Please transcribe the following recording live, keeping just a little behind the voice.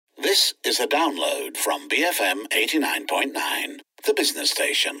This is a download from BFM 89.9, the business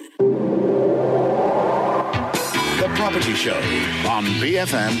station. The Property Show on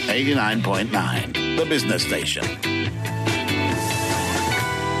BFM 89.9, the business station.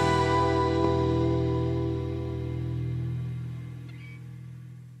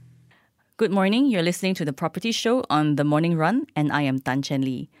 Good morning, you're listening to The Property Show on The Morning Run, and I am Tan Chen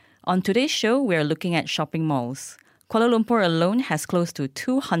Lee. On today's show, we're looking at shopping malls. Kuala Lumpur alone has close to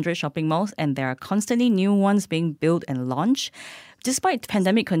 200 shopping malls, and there are constantly new ones being built and launched. Despite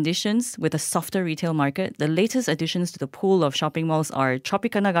pandemic conditions with a softer retail market, the latest additions to the pool of shopping malls are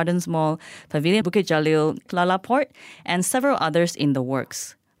Tropicana Gardens Mall, Pavilion Bukit Jalil, Lalaport, and several others in the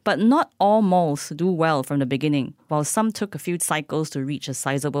works. But not all malls do well from the beginning. While some took a few cycles to reach a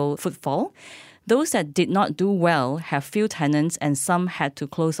sizable footfall, those that did not do well have few tenants, and some had to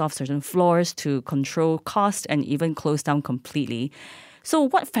close off certain floors to control cost and even close down completely. So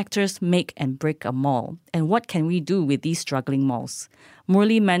what factors make and break a mall? And what can we do with these struggling malls?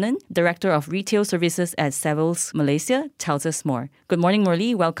 Murli Menon, Director of Retail Services at Savills Malaysia, tells us more. Good morning,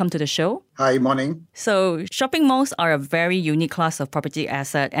 Murli. Welcome to the show. Hi, morning. So shopping malls are a very unique class of property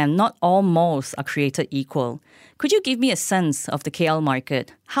asset, and not all malls are created equal. Could you give me a sense of the KL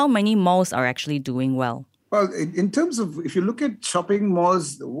market? How many malls are actually doing well? Well, in terms of, if you look at shopping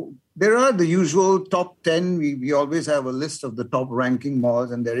malls, there are the usual top 10. We always have a list of the top ranking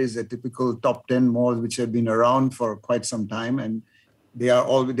malls, and there is a typical top 10 malls which have been around for quite some time, and they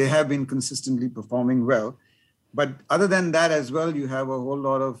have been consistently performing well. But other than that as well, you have a whole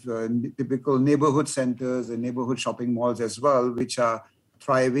lot of typical neighborhood centers and neighborhood shopping malls as well, which are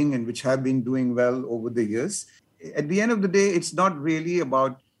thriving and which have been doing well over the years. At the end of the day, it's not really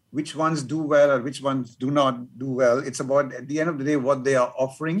about which ones do well or which ones do not do well. It's about, at the end of the day, what they are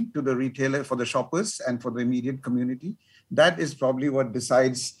offering to the retailer, for the shoppers and for the immediate community. That is probably what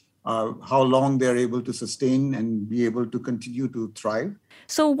decides how long they're able to sustain and be able to continue to thrive.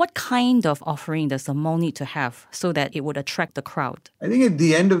 So what kind of offering does a mall need to have so that it would attract the crowd? I think at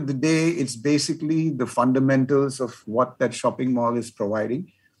the end of the day, it's basically the fundamentals of what that shopping mall is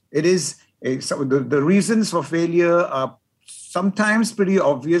providing. It is the reasons for failure are sometimes pretty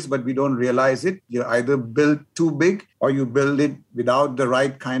obvious, but we don't realize it. You either build too big or you build it without the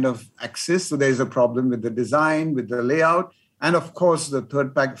right kind of access. So there's a problem with the design, with the layout. And of course, the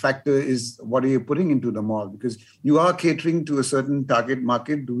third factor is what are you putting into the mall? Because you are catering to a certain target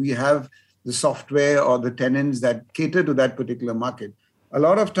market. Do we have the software or the tenants that cater to that particular market? A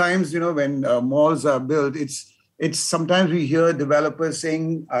lot of times, when malls are built, it's sometimes we hear developers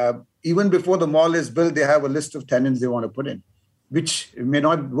saying, even before the mall is built, they have a list of tenants they want to put in, which may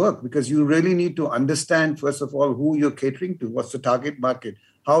not work because you really need to understand, first of all, who you're catering to, what's the target market,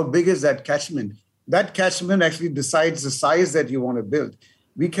 how big is that catchment. That catchment actually decides the size that you want to build.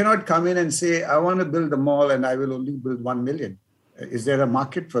 We cannot come in and say, I want to build a mall and I will only build 1 million. Is there a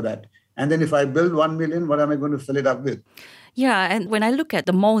market for that? And then if I build 1 million, what am I going to fill it up with? Yeah, and when I look at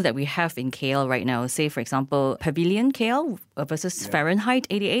the malls that we have in KL right now, say, for example, Pavilion KL versus Fahrenheit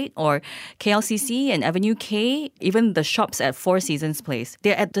 88 or KLCC and Avenue K, even the shops at Four Seasons Place,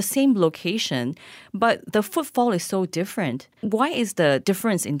 they're at the same location, but the footfall is so different. Why is the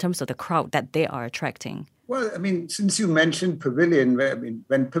difference in terms of the crowd that they are attracting? Well, since you mentioned Pavilion,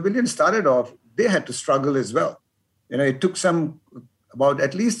 when Pavilion started off, they had to struggle as well. It took about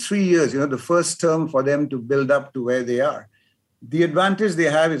at least 3 years, the first term for them to build up to where they are. The advantage they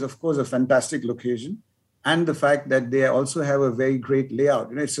have is, of course, a fantastic location and the fact that they also have a very great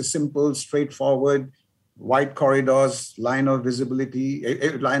layout. It's a simple, straightforward, wide corridors, line of visibility,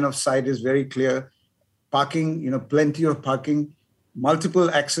 line of sight is very clear. Parking, plenty of parking,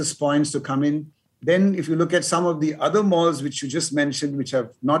 multiple access points to come in. Then if you look at some of the other malls, which you just mentioned, which have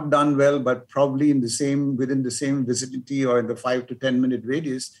not done well, but probably within the same vicinity or in the 5 to 10 minute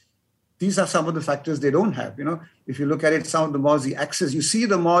radius, these are some of the factors they don't have. If you look at it, some of the malls, the access, you see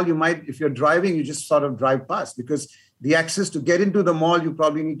the mall, you might, if you're driving, you just sort of drive past because the access to get into the mall, you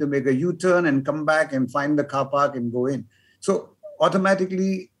probably need to make a U-turn and come back and find the car park and go in. So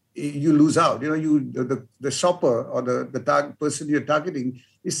automatically you lose out. The shopper or the person you're targeting,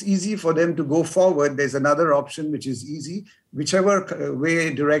 it's easy for them to go forward. There's another option, which is easy. Whichever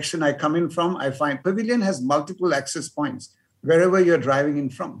direction I come in from, I find Pavilion has multiple access points wherever you're driving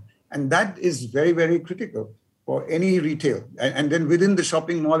in from. And that is very, very critical for any retail. And then within the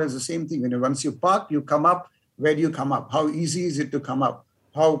shopping mall is the same thing. Once you park, you come up. Where do you come up? How easy is it to come up?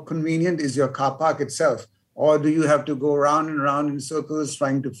 How convenient is your car park itself? Or do you have to go round and round in circles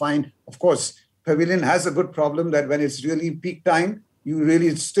trying to find? Of course, Pavilion has a good problem that when it's really peak time, you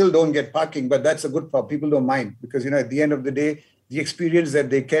really still don't get parking. But that's a good problem. People don't mind because, at the end of the day, the experience that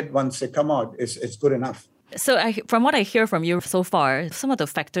they get once they come out is good enough. So from what I hear from you so far, some of the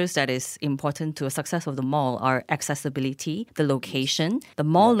factors that is important to a success of the mall are accessibility, the location, the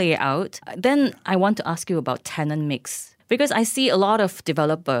mall layout. Then I want to ask you about tenant mix. Because I see a lot of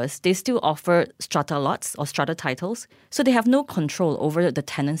developers, they still offer strata lots or strata titles, so they have no control over the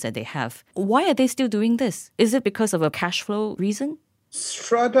tenants that they have. Why are they still doing this? Is it because of a cash flow reason?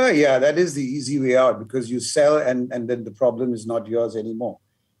 Strata, yeah, that is the easy way out because you sell and then the problem is not yours anymore.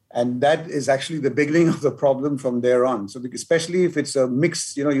 And that is actually the beginning of the problem from there on. So especially if it's a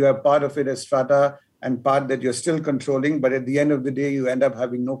mix, you have part of it as strata and part that you're still controlling, but at the end of the day, you end up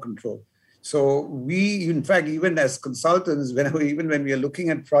having no control. So we, in fact, even as consultants, even when we are looking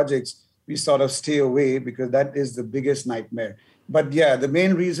at projects, we sort of stay away because that is the biggest nightmare. But yeah, the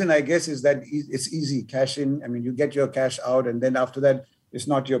main reason, I guess, is that it's easy. Cash in, you get your cash out, and then after that, it's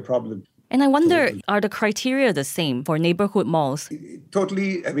not your problem. And I wonder, are the criteria the same for neighborhood malls?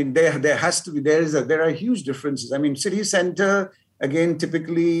 Totally. There are huge differences. City center, again,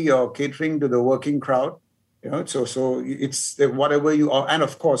 typically you're catering to the working crowd. So it's whatever you are, and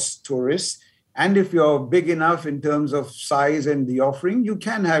of course, tourists. And if you're big enough in terms of size and the offering, you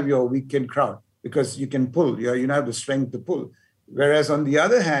can have your weekend crowd because you can pull, you have the strength to pull. Whereas on the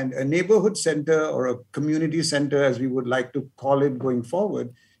other hand, a neighborhood center or a community center, as we would like to call it going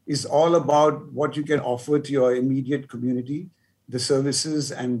forward, is all about what you can offer to your immediate community, the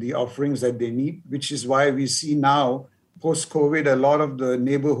services and the offerings that they need, which is why we see now, post-COVID, a lot of the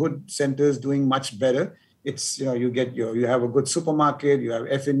neighborhood centers doing much better. It's, you have a good supermarket, you have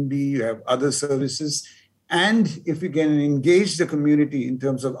F&B, you have other services. And if you can engage the community in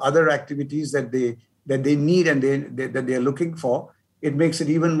terms of other activities that they need and that they're looking for, it makes it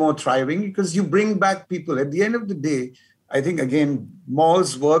even more thriving because you bring back people. At the end of the day, I think, again,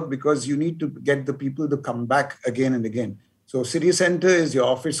 malls work because you need to get the people to come back again and again. So city center is your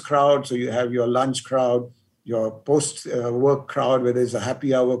office crowd. So you have your lunch crowd, your post-work crowd, whether it's a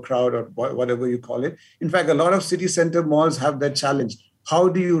happy hour crowd or whatever you call it. In fact, a lot of city center malls have that challenge. How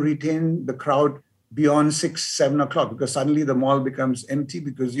do you retain the crowd beyond 6, 7 o'clock? Because suddenly the mall becomes empty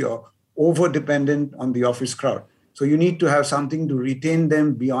because you're over-dependent on the office crowd. So you need to have something to retain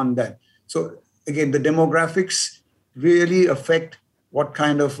them beyond that. So again, the demographics really affect what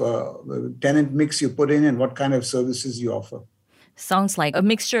kind of tenant mix you put in and what kind of services you offer. Sounds like a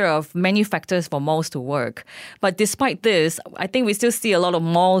mixture of many factors for malls to work. But despite this, I think we still see a lot of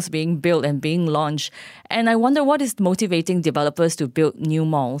malls being built and being launched. And I wonder what is motivating developers to build new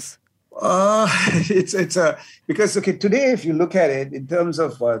malls? Because today, if you look at it in terms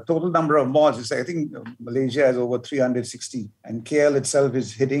of total number of malls, I think Malaysia has over 360 and KL itself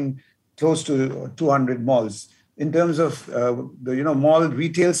is hitting close to 200 malls. In terms of the mall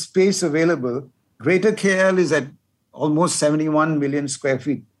retail space available, Greater KL is at almost 71 million square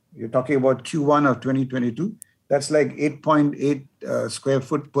feet. You're talking about Q1 of 2022. That's like 8.8 square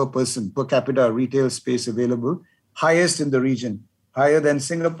foot per person, per capita retail space available, highest in the region, higher than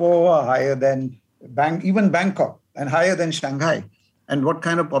Singapore, higher than even Bangkok, and higher than Shanghai. And what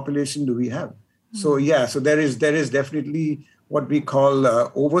kind of population do we have? Mm-hmm. So there is definitely what we call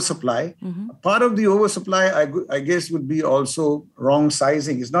oversupply. Mm-hmm. Part of the oversupply, I guess, would be also wrong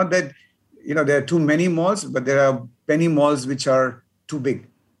sizing. It's not that there are too many malls, but there are many malls which are too big,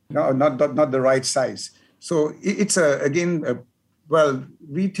 not the right size. So it's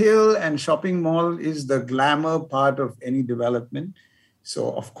retail and shopping mall is the glamour part of any development.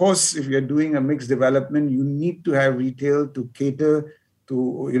 So of course, if you're doing a mixed development, you need to have retail to cater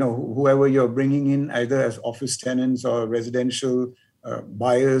to whoever you're bringing in, either as office tenants or residential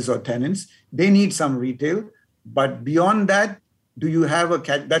buyers or tenants. They need some retail, but beyond that, do you have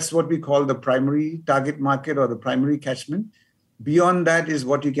that's what we call the primary target market or the primary catchment. Beyond that is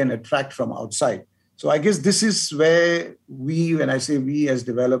what you can attract from outside. So I guess this is where when I say we as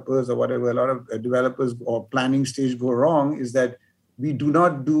developers or whatever, a lot of developers or planning stage go wrong is that we do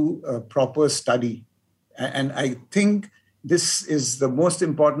not do a proper study. And I think this is the most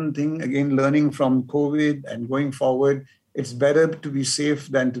important thing, again, learning from COVID and going forward. It's better to be safe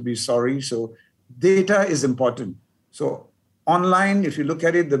than to be sorry. So data is important. So online, if you look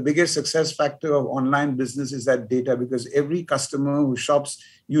at it, the biggest success factor of online business is that data, because every customer who shops,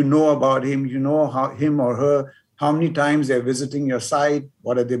 about him, him or her, how many times they're visiting your site,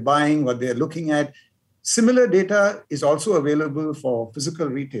 what are they buying, what they're looking at. Similar data is also available for physical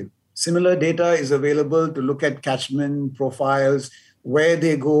retail. Similar data is available to look at catchment profiles, where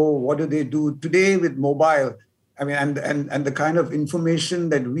they go, what do they do. Today with mobile, and the kind of information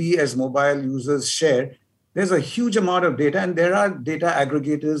that we as mobile users share, there's a huge amount of data, and there are data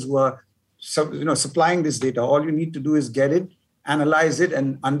aggregators who are supplying this data. All you need to do is get it, analyze it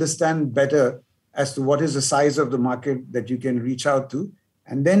and understand better as to what is the size of the market that you can reach out to,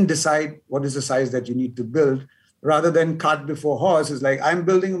 and then decide what is the size that you need to build, rather than cart before horse. It's like, I'm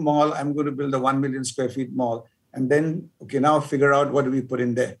building a mall, I'm going to build a 1 million square feet mall, and then, okay, now figure out what do we put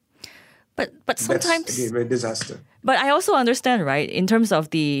in there. But sometimes that's, again, a disaster. But I also understand, right, in terms of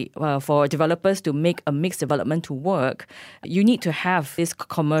for developers to make a mixed development to work, you need to have this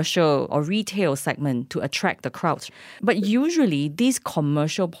commercial or retail segment to attract the crowds. But usually this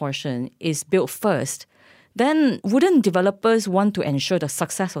commercial portion is built first. Then wouldn't developers want to ensure the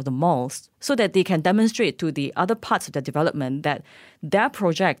success of the malls so that they can demonstrate to the other parts of the development that their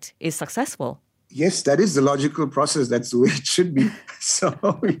project is successful? Yes, that is the logical process. That's the way it should be. So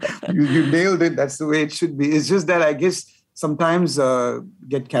you nailed it. That's the way it should be. It's just that I guess sometimes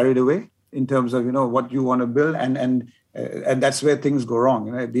get carried away in terms of, what you want to build. And that's where things go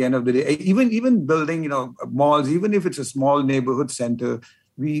wrong. At the end of the day, even building, malls, even if it's a small neighborhood center,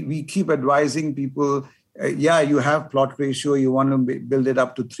 we keep advising people, you have plot ratio. You want to build it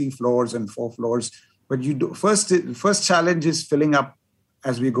up to 3 floors and 4 floors. But first challenge is filling up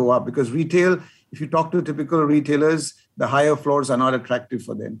as we go up, because retail, if you talk to typical retailers, the higher floors are not attractive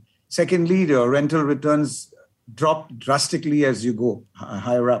for them. Secondly, the rental returns drop drastically as you go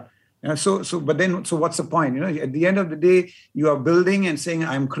higher up. So what's the point? At the end of the day, you are building and saying,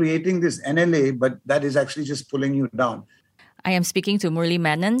 I'm creating this NLA, but that is actually just pulling you down. I am speaking to Murli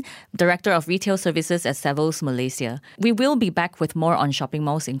Menon, Director of Retail Services at Savills Malaysia. We will be back with more on shopping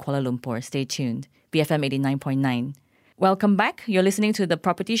malls in Kuala Lumpur. Stay tuned. BFM 89.9. Welcome back. You're listening to The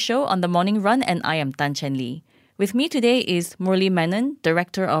Property Show on The Morning Run, and I am Tan Chen Lee. With me today is Murli Menon,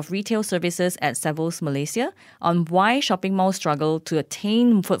 Director of Retail Services at Savills Malaysia, on why shopping malls struggle to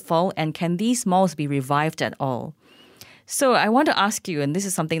attain footfall and can these malls be revived at all. So I want to ask you, and this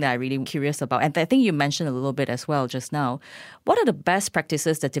is something that I'm really curious about, and I think you mentioned a little bit as well just now, what are the best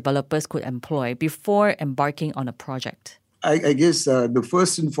practices that developers could employ before embarking on a project? I guess the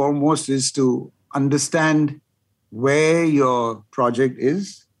first and foremost is to understand where your project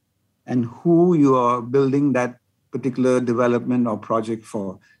is and who you are building that particular development or project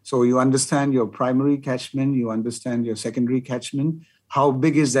for. So you understand your primary catchment, you understand your secondary catchment, how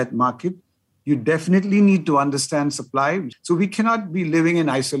big is that market? You definitely need to understand supply. So we cannot be living in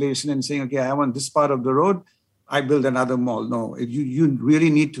isolation and saying, okay, I want this part of the road, I build another mall. No, you really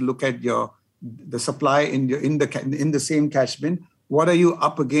need to look at the supply in the same catchment. What are you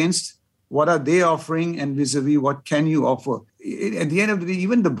up against? What are they offering, and vis-a-vis what can you offer? At the end of the day,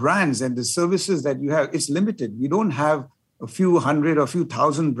 even the brands and the services that you have, it's limited. We don't have a few hundred or a few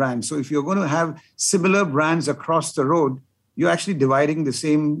thousand brands. So if you're going to have similar brands across the road, you're actually dividing the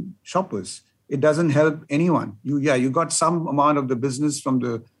same shoppers. It doesn't help anyone. You got some amount of the business from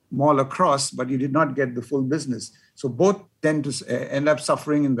the mall across, but you did not get the full business. So both tend to end up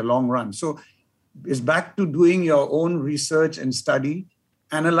suffering in the long run. So it's back to doing your own research and study,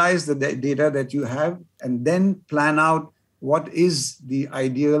 analyze the data that you have, and then plan out what is the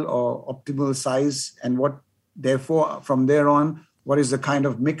ideal or optimal size, and what, therefore, from there on, what is the kind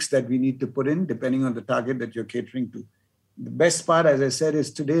of mix that we need to put in, depending on the target that you're catering to. The best part, as I said,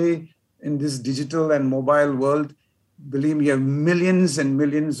 is today, in this digital and mobile world, believe me, you have millions and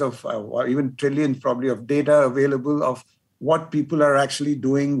millions of, or even trillions probably, of data available of what people are actually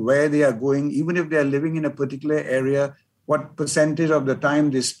doing, where they are going, even if they're living in a particular area, what percentage of the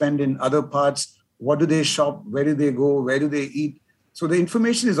time they spend in other parts, what do they shop, where do they go, where do they eat. So the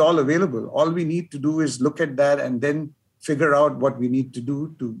information is all available. All we need to do is look at that and then figure out what we need to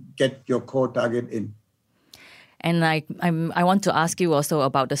do to get your core target in. And I want to ask you also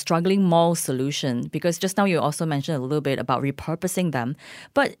about the struggling mall solution, because just now you also mentioned a little bit about repurposing them.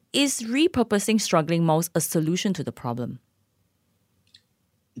 But is repurposing struggling malls a solution to the problem?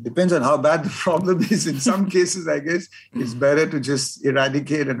 It depends on how bad the problem is. In some cases, I guess, it's better to just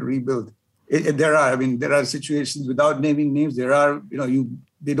eradicate and rebuild. There are situations, without naming names,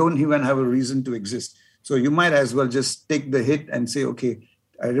 they don't even have a reason to exist. So you might as well just take the hit and say, okay,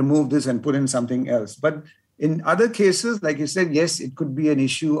 I remove this and put in something else. But in other cases, like you said, yes, it could be an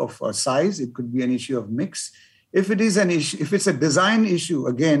issue of size. It could be an issue of mix. If it is an issue, if it's a design issue,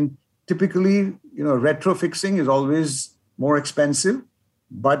 again, typically, retrofixing is always more expensive.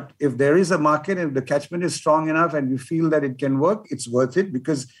 But if there is a market, if the catchment is strong enough and you feel that it can work, it's worth it,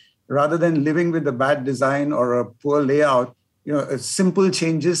 because rather than living with a bad design or a poor layout, simple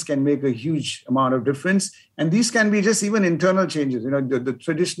changes can make a huge amount of difference. And these can be just even internal changes. The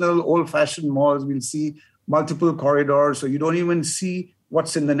traditional old-fashioned malls, we'll see multiple corridors, so you don't even see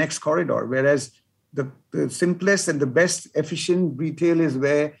what's in the next corridor. Whereas the simplest and the best efficient retail is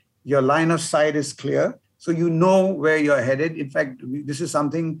where your line of sight is clear. So you know where you're headed. In fact, this is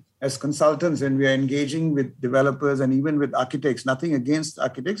something as consultants, when we are engaging with developers and even with architects, nothing against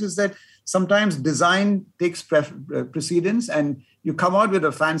architects, is that sometimes design takes precedence, and you come out with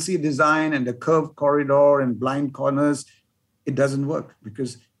a fancy design and a curved corridor and blind corners. It doesn't work,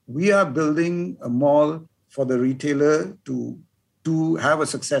 because we are building a mall for the retailer to have a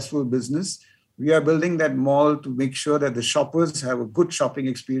successful business. We are building that mall to make sure that the shoppers have a good shopping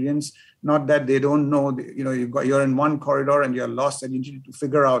experience, not that they don't know, you're in one corridor and you're lost and you need to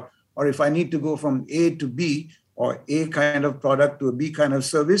figure out, or if I need to go from A to B, or A kind of product to a B kind of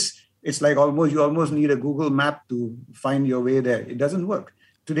service, it's like you almost need a Google map to find your way there. It doesn't work.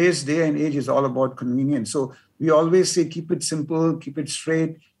 Today's day and age is all about convenience. So we always say, keep it simple, keep it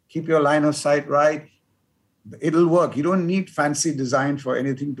straight, keep your line of sight right. It'll work. You don't need fancy design for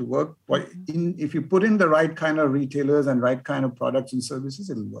anything to work. But if you put in the right kind of retailers and right kind of products and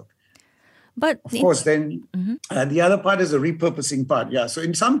services, it'll work. But of course, then the other part is the repurposing part. Yeah. So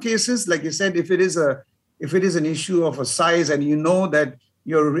in some cases, like you said, if it is an issue of a size and you know that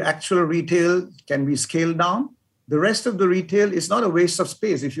your actual retail can be scaled down, the rest of the retail is not a waste of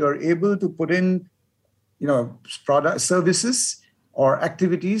space. If you're able to put in, product services or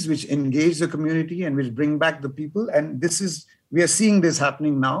activities which engage the community and which bring back the people. And we are seeing this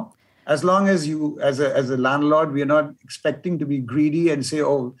happening now. As long as you, as a landlord, we are not expecting to be greedy and say,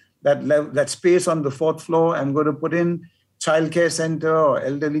 oh, that space on the fourth floor, I'm going to put in childcare center or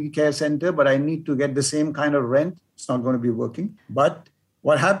elderly care center, but I need to get the same kind of rent. It's not going to be working. But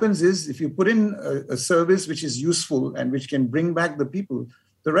what happens is, if you put in a service which is useful and which can bring back the people,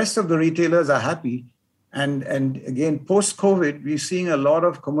 the rest of the retailers are happy. And again, post-COVID, we're seeing a lot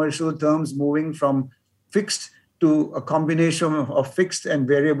of commercial terms moving from fixed to a combination of fixed and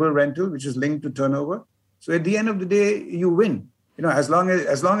variable rental, which is linked to turnover. So at the end of the day, you win. As long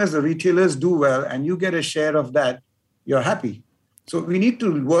as the retailers do well and you get a share of that, you're happy. So we need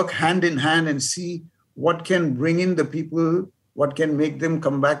to work hand in hand and see what can bring in the people, what can make them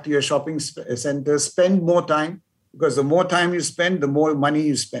come back to your shopping center, spend more time. Because the more time you spend, the more money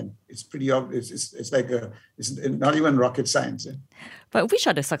you spend. It's pretty obvious. It's not even rocket science. But which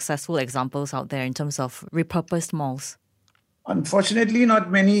are the successful examples out there in terms of repurposed malls? Unfortunately,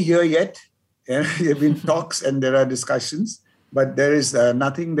 not many here yet. There have been talks and there are discussions, but there is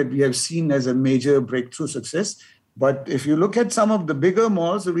nothing that we have seen as a major breakthrough success. But if you look at some of the bigger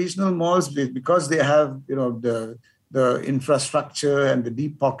malls, the regional malls, because they have the infrastructure and the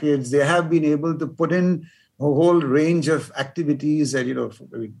deep pockets, they have been able to put in a whole range of activities that,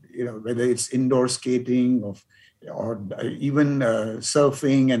 whether it's indoor skating or even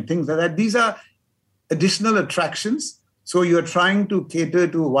surfing and things like that. These are additional attractions. So you're trying to cater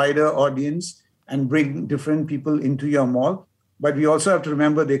to a wider audience and bring different people into your mall. But we also have to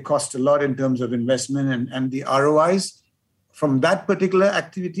remember they cost a lot in terms of investment, and the ROIs from that particular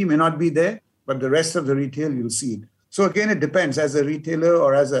activity may not be there, but the rest of the retail, you'll see it. So again, it depends. As a retailer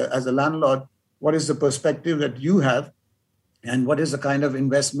or as a landlord, what is the perspective that you have, and what is the kind of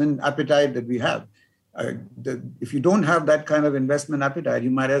investment appetite that we have? If you don't have that kind of investment appetite, you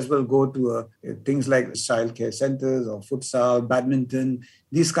might as well go to things like childcare centers or futsal, badminton,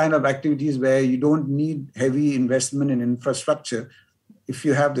 these kind of activities where you don't need heavy investment in infrastructure. If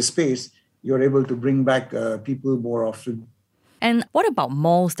you have the space, you're able to bring back people more often. And what about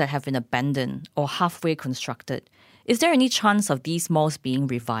malls that have been abandoned or halfway constructed? Is there any chance of these malls being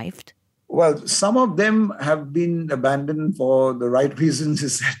revived? Well, some of them have been abandoned for the right reasons.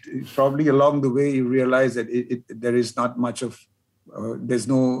 Is that probably along the way you realize that there is not much of, there's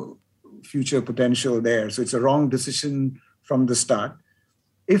no future potential there. So it's a wrong decision from the start.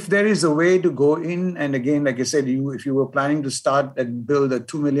 If there is a way to go in, and again, like I said, if you were planning to start and build a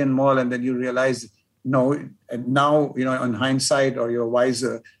 2 million mall and then you realize, no, and now, on hindsight or you're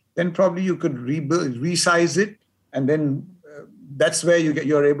wiser, then probably you could resize it, and then that's where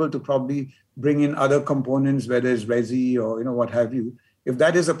you're able to probably bring in other components, whether it's resi or what have you. If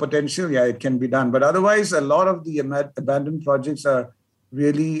that is a potential, yeah, it can be done. But otherwise, a lot of the abandoned projects are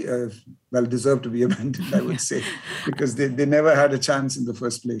really deserve to be abandoned, I would say, because they never had a chance in the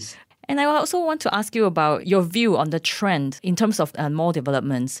first place. And I also want to ask you about your view on the trend in terms of mall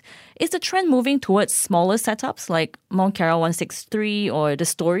developments. Is the trend moving towards smaller setups like Mount Kiara 163 or the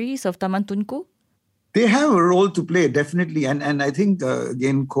Stories of Taman Tunku? They have a role to play, definitely. And I think,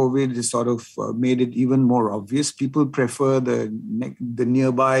 again, COVID has sort of made it even more obvious. People prefer the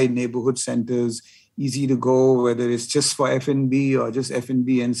nearby neighborhood centers, easy to go, whether it's just for F&B or just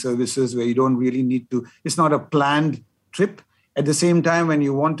F&B and services where you don't really need to. It's not a planned trip. At the same time, when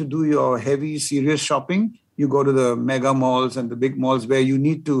you want to do your heavy, serious shopping, you go to the mega malls and the big malls where you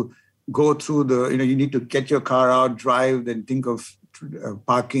need to go through you need to get your car out, drive, then think of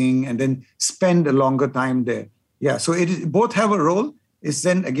parking, and then spend a longer time there. Yeah, so both have a role. It's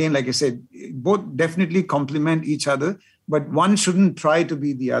then, again, like I said, both definitely complement each other, but one shouldn't try to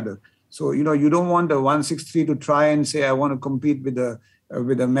be the other. So, you don't want a 163 to try and say, I want to compete with a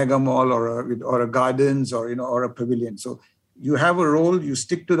mega mall or a gardens or a pavilion. So you have a role, you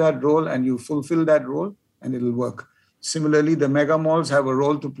stick to that role and you fulfill that role and it'll work. Similarly, the mega malls have a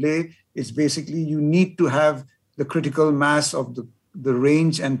role to play. It's basically you need to have the critical mass of the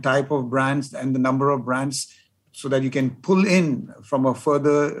range and type of brands and the number of brands so that you can pull in from a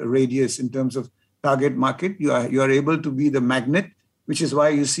further radius in terms of target market. You are able to be the magnet, which is why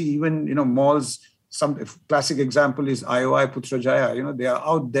you see even malls. Some classic example is IOI Putrajaya. They are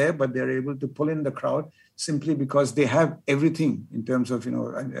out there, but they're able to pull in the crowd simply because they have everything in terms of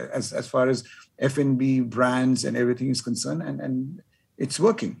as far as F&B brands and everything is concerned, and it's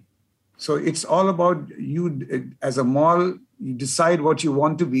working. So it's all about you as a mall. You decide what you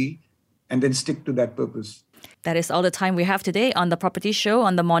want to be, and then stick to that purpose. That is all the time we have today on The Property Show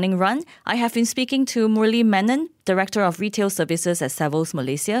on The Morning Run. I have been speaking to Murli Menon, Director of Retail Services at Savills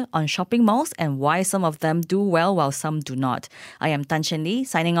Malaysia, on shopping malls and why some of them do well while some do not. I am Tan Chen Lee,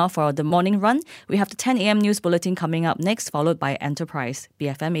 signing off for The Morning Run. We have the 10 a.m. news bulletin coming up next, followed by Enterprise,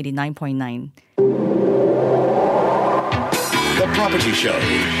 BFM 89.9. The Property Show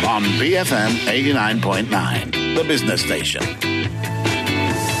on BFM 89.9, the business station.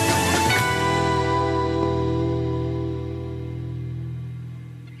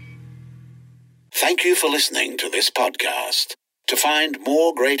 Thank you for listening to this podcast. To find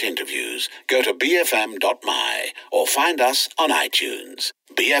more great interviews, go to bfm.my or find us on iTunes.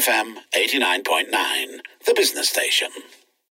 BFM 89.9, the business station.